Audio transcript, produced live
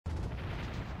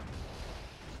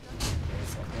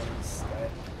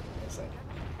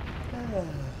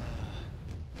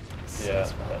Yeah,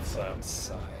 that sounds.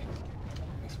 Sigh.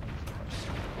 Makes me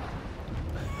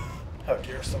How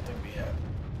dare something be happening?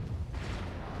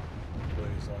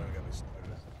 Please, don't even get me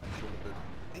started. I should have been.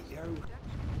 Hey, yo.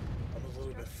 I'm a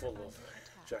little bit full of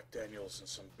Jack Daniels and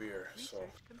some beer, so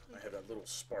I had a little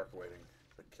spark waiting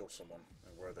to kill someone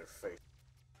and wear their face.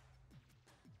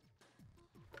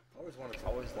 I always wanted to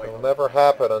wipe It'll never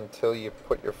happen until you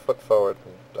put your foot forward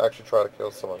and actually try to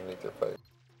kill someone beneath your face.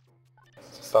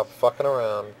 So stop fucking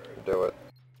around and do it.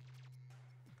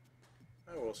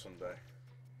 I will someday.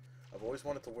 I've always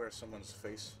wanted to wear someone's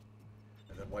face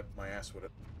and then wipe my ass with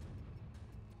it.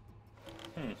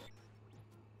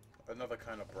 Another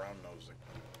kind of brown nosing.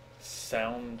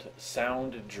 Sound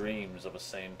dreams of a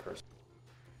sane person.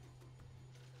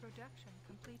 Production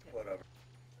completed. Whatever.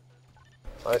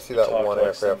 I see that Talk one like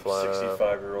aircraft some flying around.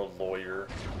 65-year-old lawyer,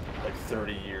 like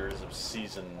 30 years of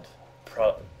seasoned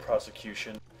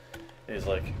prosecution, is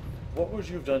like, what would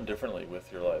you have done differently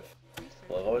with your life?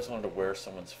 Well, I've always wanted to wear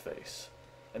someone's face,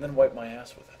 and then wipe my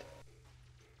ass with it.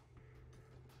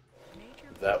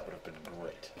 That would have been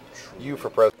great. You for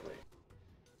president.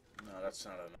 No, that's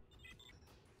not enough.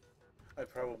 I'd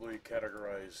probably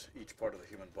categorize each part of the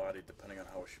human body depending on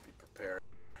how it should be prepared.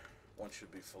 One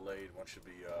should be filleted, one should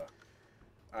be,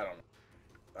 I don't know.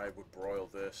 I would broil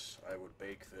this, I would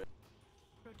bake this,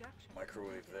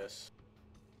 microwave this,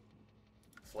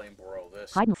 flame broil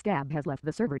this. Hide Scab has left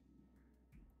the server.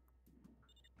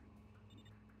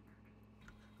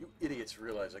 You idiots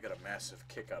realize I got a massive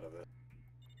kick out of this.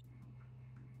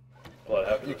 Well,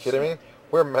 Are you kidding me?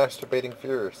 We're masturbating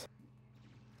furious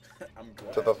I'm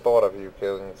glad. to the thought of you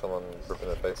killing someone and ripping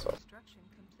their face off.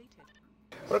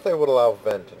 What if they would allow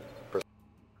vent?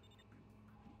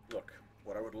 Look,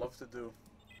 what I would love to do,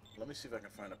 let me see if I can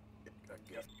find a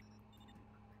gift.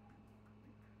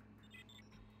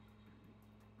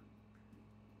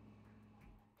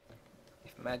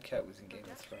 If Mad Cat was in Game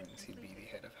of Thrones, he'd be the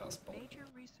head of House Bolton. Major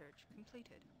research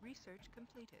completed. Research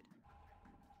completed.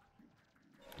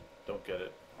 Don't get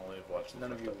it. Only have watched the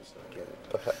None of first you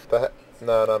episode. get it.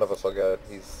 No, none of us will get it.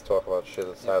 He's talking about shit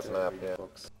that You have hasn't to happened read yet.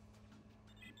 books.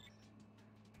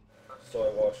 So I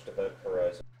watched Event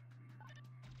Horizon.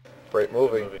 Great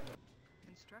movie.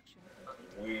 Construction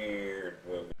completed. Weird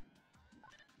movie.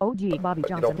 OG Bobby But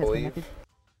you Johnson don't has believe? connected.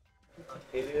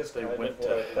 It is they went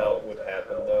to hell would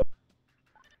happen though.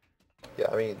 Yeah,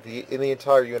 I mean, in the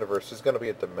entire universe, there's going to be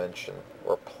a dimension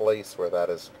or place where that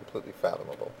is completely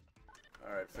fathomable.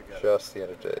 Alright, forget it. Just the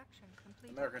end of the day. Production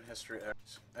completed. American History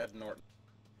X, Ed Norton.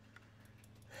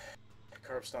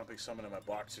 Curb stomping someone in my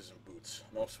boxers and boots.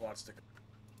 No swastika.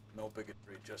 No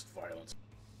bigotry, just violence.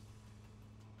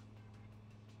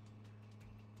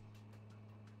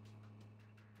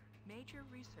 Major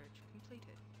research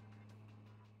completed.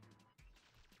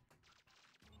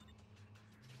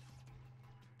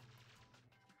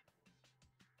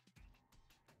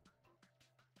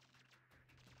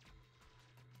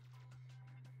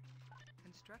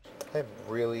 Construction. I'm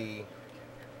really,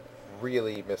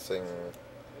 really missing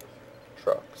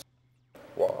trucks.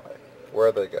 Why?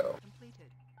 Where'd they go? Completed.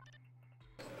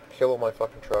 Kill all my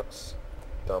fucking trucks,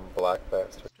 dumb black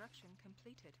bastard. Construction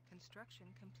completed. Construction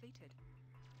completed.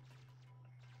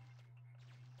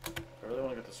 I really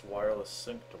want to get this wireless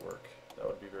sync to work. That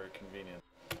would be very convenient.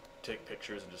 Take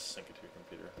pictures and just sync it to your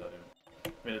computer without even...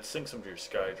 I mean, it syncs them to your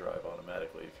SkyDrive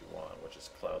automatically if you want, which is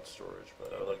cloud storage,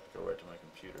 but I would like to go right to my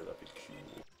computer. That'd be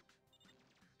cool.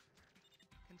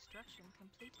 Construction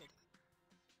completed.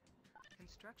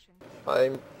 Construction.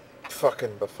 I'm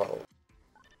fucking befuddled.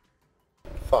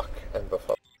 Fuck and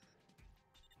befuddled.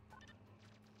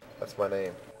 That's my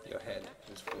name. Your head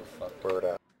is full of fuck. Word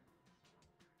out.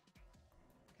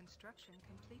 Construction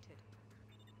completed.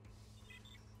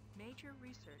 Major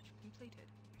research completed.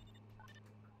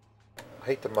 I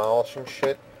hate demolishing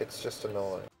shit. It's just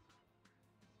annoying.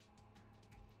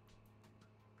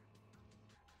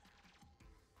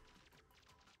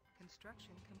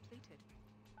 Construction completed.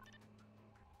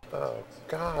 Oh,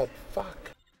 God,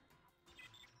 fuck.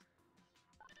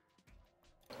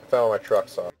 I found where my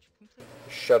trucks are. Completed.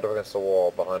 Shoved up against the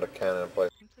wall behind a cannon in place.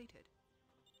 Completed.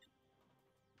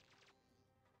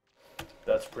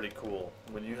 That's pretty cool.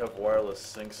 When you have wireless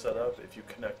sync set up, if you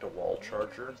connect a wall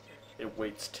charger, it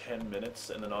waits 10 minutes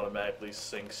and then automatically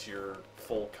syncs your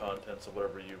full contents of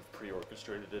whatever you've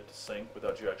pre-orchestrated it to sync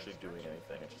without you actually doing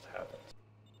anything. It just happens.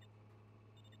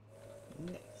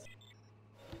 Nice.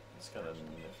 It's kind of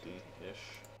nifty-ish.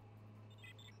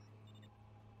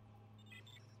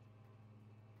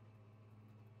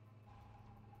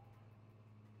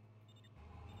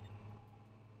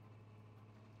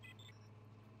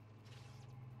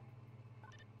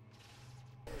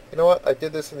 You know what? I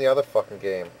did this in the other fucking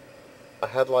game. I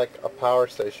had like a power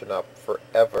station up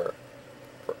forever.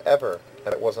 Forever.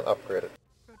 And it wasn't upgraded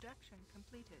Production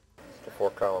completed. to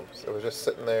 4 columns. It was just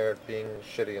sitting there being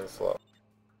shitty and slow.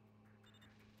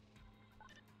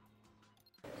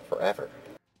 Forever.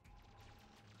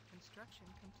 Construction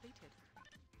completed.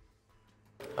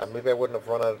 Maybe I wouldn't have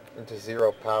run out into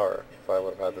 0 power if I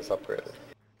would have had this upgraded.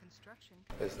 Construction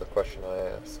Is the question I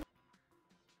ask.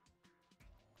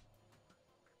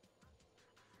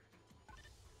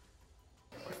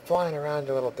 We're flying around,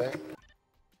 you little dick.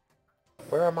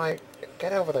 Where am I?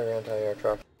 Get over there,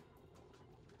 anti-aircraft.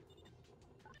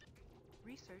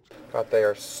 research. God, they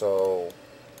are so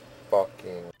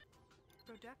fucking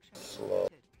Production slow.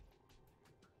 completed.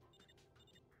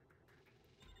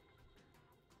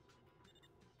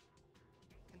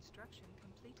 Construction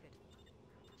completed.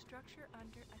 Structure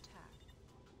under attack.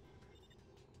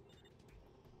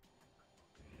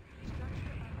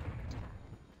 Structure under attack.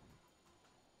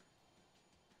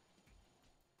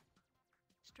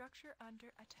 Structure under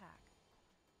attack.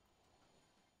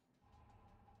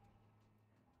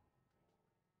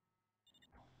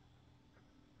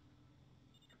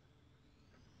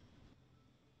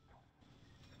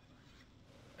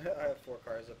 I have 4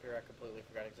 cars up here I completely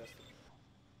forgot existed.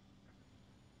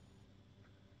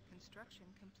 Construction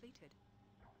completed.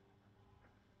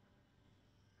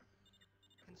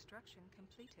 Construction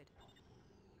completed.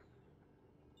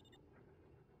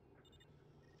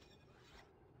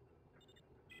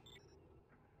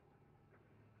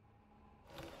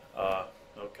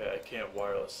 Okay, I can't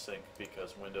wireless sync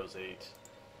because Windows 8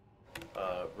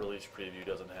 release preview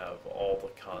doesn't have all the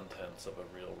contents of a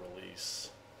real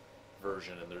release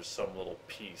version, and there's some little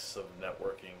piece of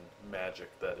networking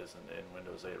magic that isn't in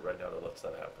Windows 8 right now that lets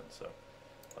that happen, so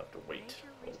I'll have to wait Major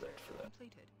a little bit research for that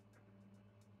completed.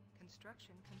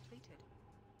 Construction completed.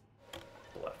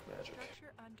 black magic.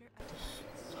 Structure under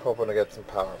attack. Hoping to get some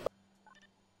power.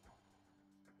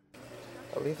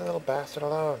 Oh, leave the little bastard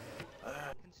alone.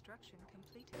 Construction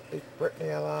completed. Leave Brittany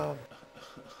alone.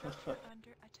 Structure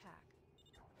under attack.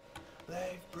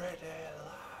 Leave Brittany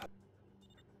alive.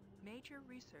 Major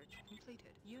research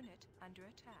completed. Unit under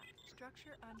attack.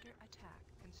 Structure under attack.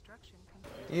 Construction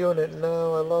completed. Unit,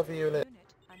 no, I love Unit. Unit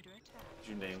under attack. Did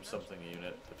you name something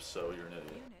unit? If so, you're an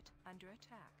idiot. Unit under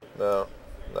attack. No,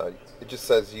 no, it just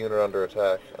says unit under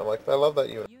attack. I'm like, I love that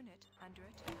unit. Unit under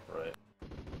attack. Right.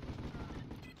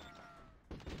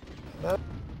 No.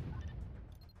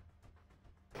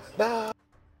 No!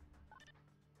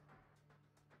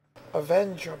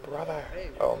 Avenge your brother. Hey,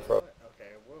 Oh, I'm frozen.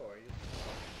 okay, where are you?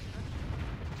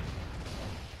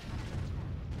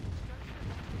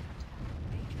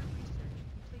 Major research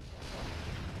completed.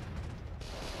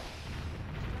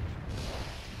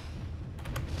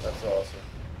 That's awesome.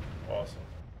 Awesome.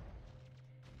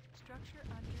 Structure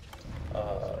under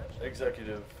attack.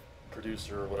 Executive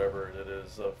producer, or whatever it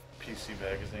is, of PC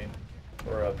Magazine,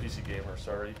 or PC Gamer,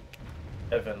 sorry,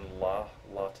 Evan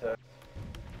Latte.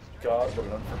 God, what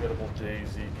an unforgettable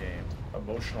DayZ game.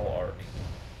 Emotional arc.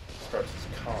 Starts as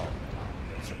calm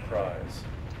and surprise.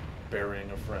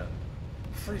 Burying a friend.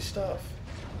 Free stuff.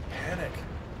 Panic.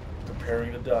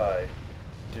 Preparing to die.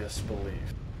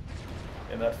 Disbelief.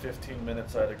 In that 15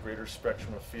 minutes, I had a greater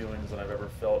spectrum of feelings than I've ever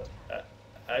felt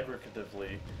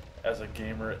aggregatively as a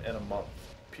gamer in a month.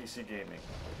 PC gaming.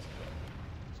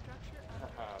 Structure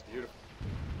under Beautiful.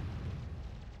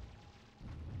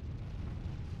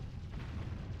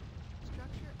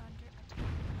 Structure under attack.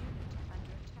 Unit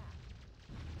under attack.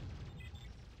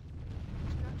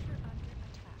 Structure under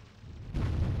attack.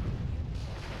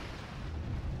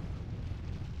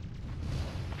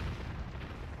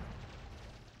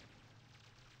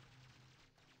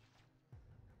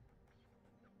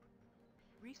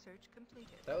 Research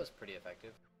completed. That was pretty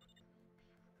effective.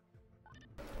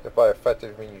 If by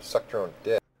effective you mean you sucked your own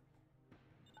dick.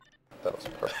 That was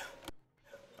perfect.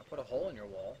 I put a hole in your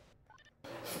wall.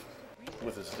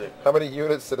 With his dick. How many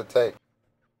units did it take?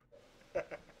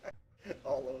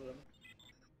 All of them.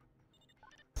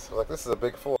 So like, this is a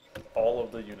big fool. All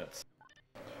of the units.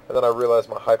 And then I realized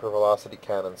my hypervelocity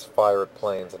cannons fire at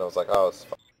planes, and I was like, oh, it's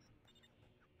fine.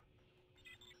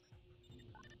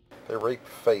 They rape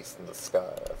face in the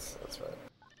sky, that's right.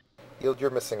 Yield, you're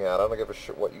missing out. I don't give a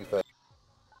shit what you think.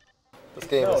 This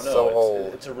game is so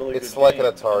old. It's a really it's good like game,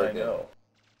 an Atari and I game. know.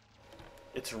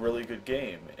 It's a really good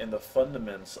game, and the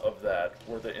fundaments of that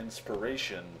were the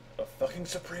inspiration of fucking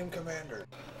Supreme Commander.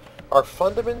 Are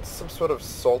fundaments some sort of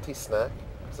salty snack?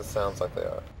 Because it sounds like they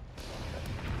are.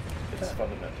 It's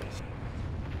fundamentals.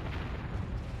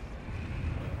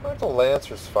 Why aren't the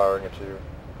Lancers firing at you?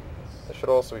 They should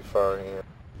also be firing at you.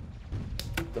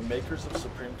 The makers of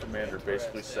Supreme Commander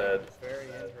basically said Very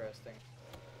interesting.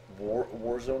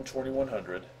 Warzone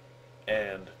 2100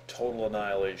 and Total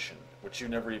Annihilation, which you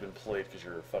never even played because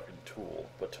you're a fucking tool,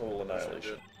 but Total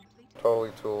Annihilation.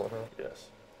 Totally tool. Huh? Yes.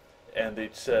 And they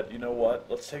said, you know what,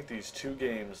 let's take these two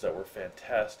games that were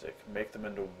fantastic, make them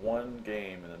into one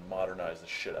game, and then modernize the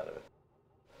shit out of it.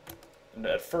 And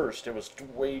at first, it was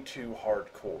way too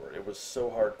hardcore. It was so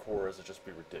hardcore as to just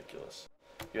be ridiculous.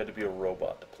 You had to be a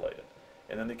robot to play it.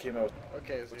 And then they came out with...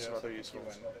 Okay, so What's yeah, another so useful you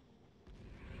win.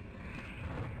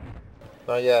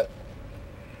 Not yet.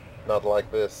 Not like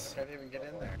this. Can't even get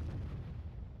in there.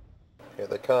 Here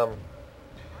they come.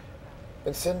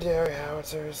 Incendiary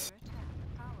howitzers.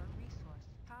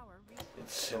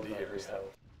 Incendiary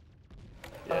house.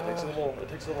 Yeah, it takes a little...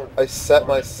 I set my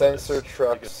learning, but sensor it's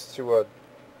trucks to a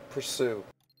pursue.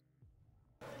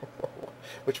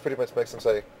 Which pretty much makes them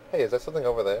say, hey, is that something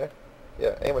over there?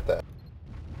 Yeah, aim at that.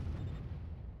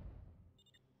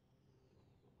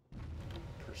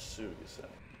 Pursue, you say.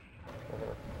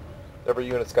 Every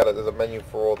unit's got there's a menu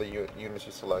for all the units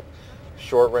you select.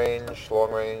 Short range,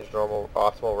 long range, normal,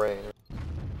 optimal range.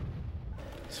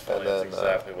 It's funny, And then, that's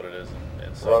exactly what it is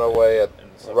in some, Run away at in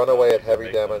some heavy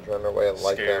make them damage, run away at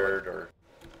light scared damage. or...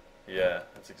 Yeah,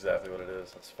 that's exactly what it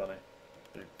is. That's funny.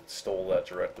 You stole that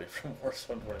directly from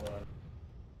Warzone2100.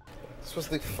 This was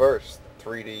the first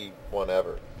 3D one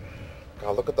ever.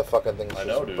 God, look at the fucking things I just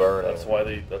know, dude. burning. That's why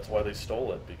they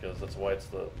stole it, because that's why it's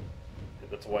the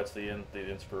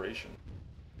inspiration.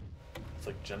 It's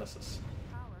like Genesis.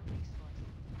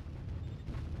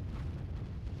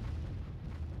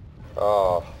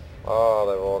 Oh,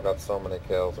 they've all got so many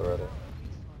kills already.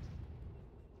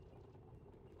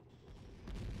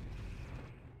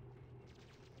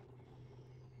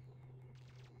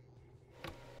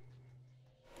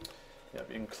 Yeah,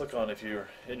 you can click on, if you're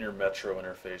in your Metro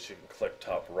interface, you can click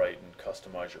top right and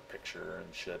customize your picture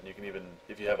and shit. And you can even,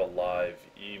 if you have a live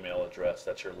email address,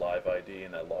 that's your live ID,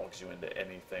 and that logs you into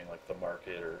anything like the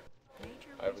market or...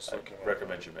 I was looking at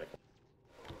recommend you make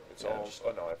one. It's Yeah, all. just-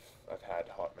 Oh no, I've had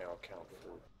Hotmail account for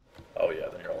Oh yeah,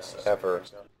 then you're all set. Ever.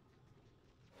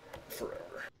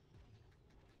 Forever.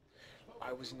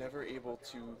 I was never able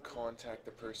to contact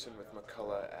the person with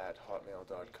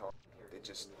McCullough@hotmail.com. They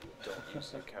just don't use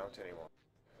the account anymore.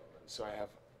 So I have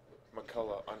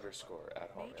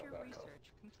McCullough_@hotmail.com.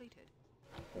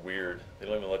 Weird. They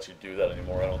don't even let you do that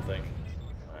anymore, I don't think.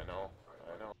 I know.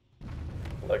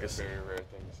 Legacy. Very rare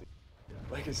thing to see.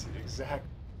 Legacy, exact.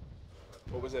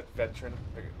 What was it? Veteran?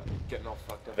 Getting all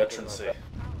fucked up. Veterancy. There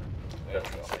we go.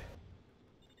 Veterancy.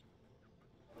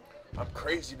 I'm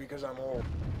crazy because I'm old.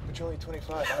 But you're only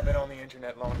 25. I've been on the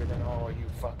internet longer than all you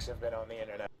fucks have been on the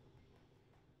internet.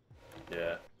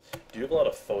 Yeah. Do you have a lot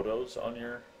of photos on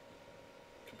your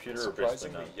computer, or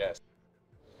basically Surprisingly, none? yes.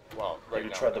 Well, right Have you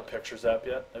now, tried the no. Pictures app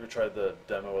yet? Have you tried the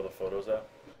demo of the Photos app?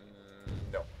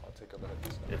 No, I'll take a look at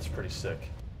this now. It's pretty sick.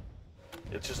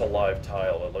 It's just a live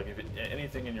tile. Like if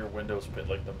anything in your Windows,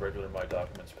 like the regular My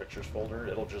Documents Pictures folder,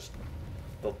 it'll just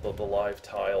the live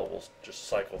tile will just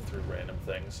cycle through random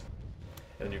things,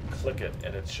 and you click it,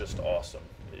 and it's just awesome.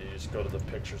 You just go to the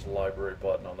Pictures Library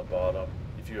button on the bottom.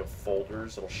 If you have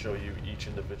folders, it'll show you each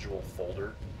individual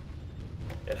folder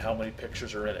and how many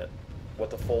pictures are in it, what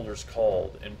the folder's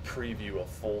called, and preview a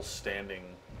full standing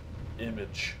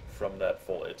image from that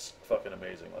folder. It's fucking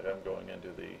amazing. Like I'm going into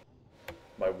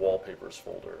my wallpapers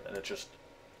folder, and it just,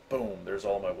 boom, there's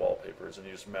all my wallpapers, and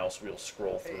you just mouse wheel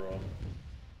scroll through them.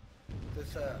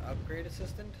 This upgrade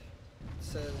assistant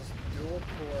says dual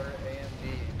core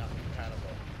AMD not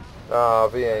compatible. Ah,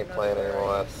 V ain't I'm not playing sure anymore.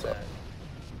 I That use sucks. that.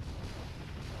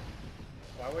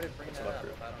 Why would it bring It's that an up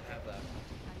upgrade. if I don't have that?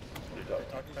 What are you Are they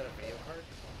talking talking about a video card?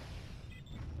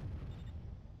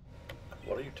 about?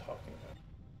 What are you talking about?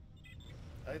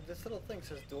 This little thing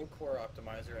says dual core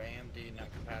optimizer AMD not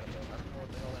compatible. I don't know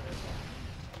what the hell that is.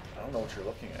 I don't know what you're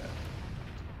looking at.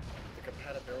 The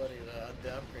compatibility of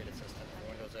the upgrade assistant for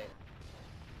Windows 8.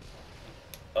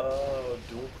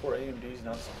 Dual core AMD is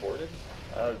not supported?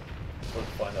 I would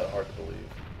find that hard to believe.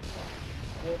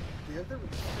 Well, the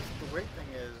great thing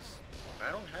is,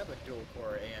 I don't have a dual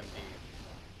core AMD.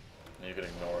 You can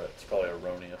ignore it. It's probably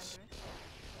erroneous.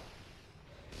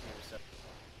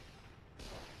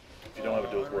 If you don't have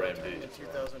a dual core AMD, In it's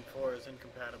 2004 is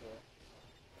incompatible.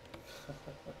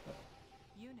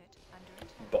 Unit under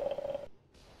attack. Ball.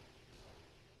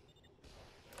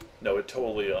 No, it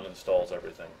totally uninstalls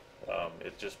everything.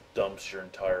 It just dumps your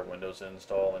entire Windows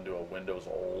install into a Windows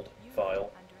old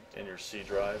file in your C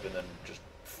drive, and then just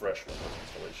fresh Windows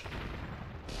installation.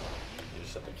 You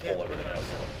just have to Can't pull put it everything on a out.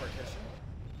 separate partition.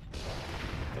 I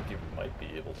think you might be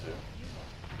able to.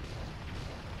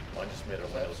 Mine just made it a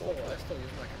I Windows Ultra. still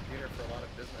use my computer for a lot of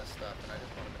business stuff, and I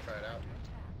just wanted to try it out.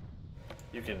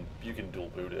 You can dual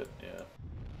boot it, yeah.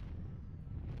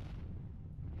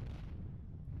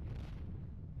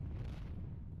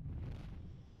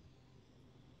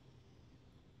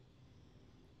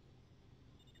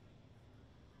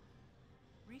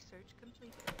 Research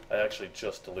completed. I actually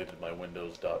just deleted my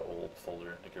Windows.old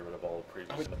folder to get rid of all the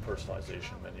previous. In the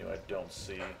personalization menu, I don't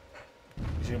see.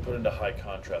 Because you can put into high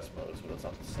contrast modes, but it's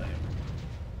not the same.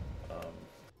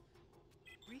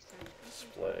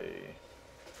 Display.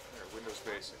 Here, Windows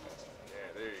Basic.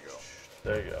 Yeah, there you go.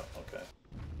 There you go. Okay.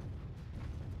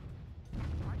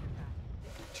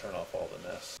 Artifact. Turn off all the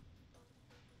nests.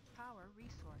 Power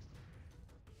resource.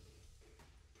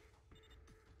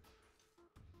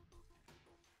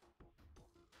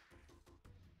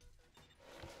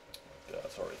 Yeah,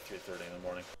 it's already 3:30 in the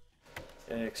morning.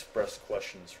 Any express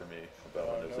questions for me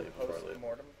about Windows 8 before I leave?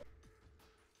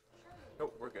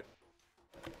 Nope, we're good.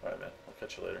 Alright, man. I'll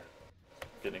catch you later.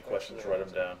 Get any questions, write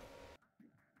them down.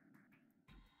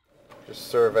 Just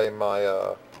survey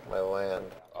my my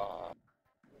land.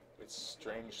 It's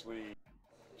strangely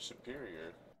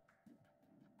superior.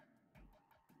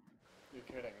 You're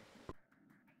kidding.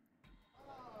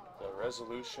 The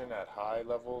resolution at high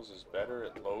levels is better.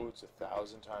 It loads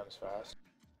 1,000 times faster.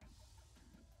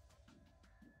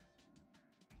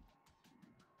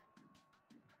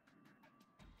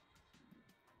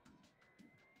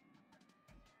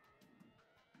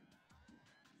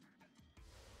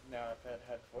 Now if it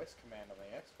had voice command on the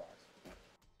Xbox.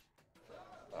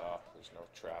 There's no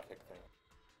traffic thing.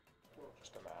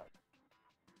 Just a map.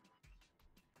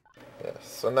 Yes,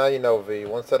 so now you know, V.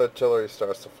 Once that artillery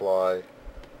starts to fly,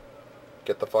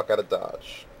 get the fuck out of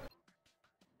Dodge.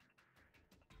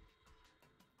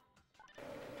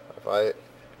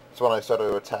 It's when I started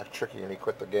to attack Tricky and he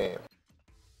quit the game.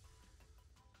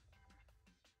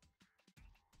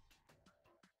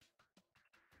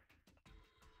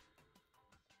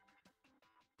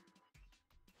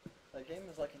 That game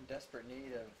is like in desperate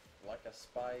need of like a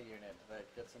spy unit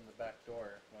that gets in the back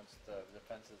door once the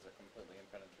defenses are completely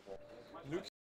impenetrable.